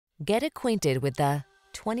Get acquainted with the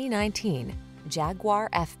 2019 Jaguar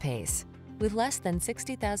F-PACE. With less than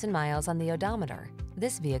 60,000 miles on the odometer,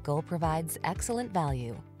 this vehicle provides excellent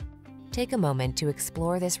value. Take a moment to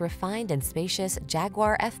explore this refined and spacious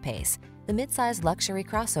Jaguar F-PACE, the midsize luxury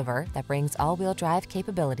crossover that brings all-wheel drive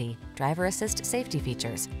capability, driver assist safety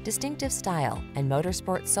features, distinctive style, and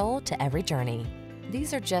motorsport soul to every journey.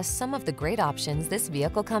 These are just some of the great options this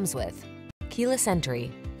vehicle comes with: keyless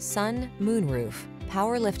entry, sun, moonroof,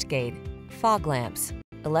 power liftgate, fog lamps,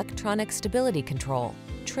 electronic stability control,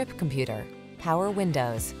 trip computer, power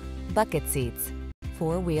windows, bucket seats,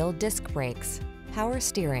 four-wheel disc brakes, power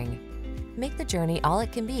steering. Make the journey all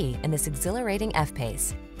it can be in this exhilarating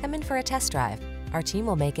F-PACE. Come in for a test drive. Our team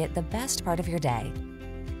will make it the best part of your day.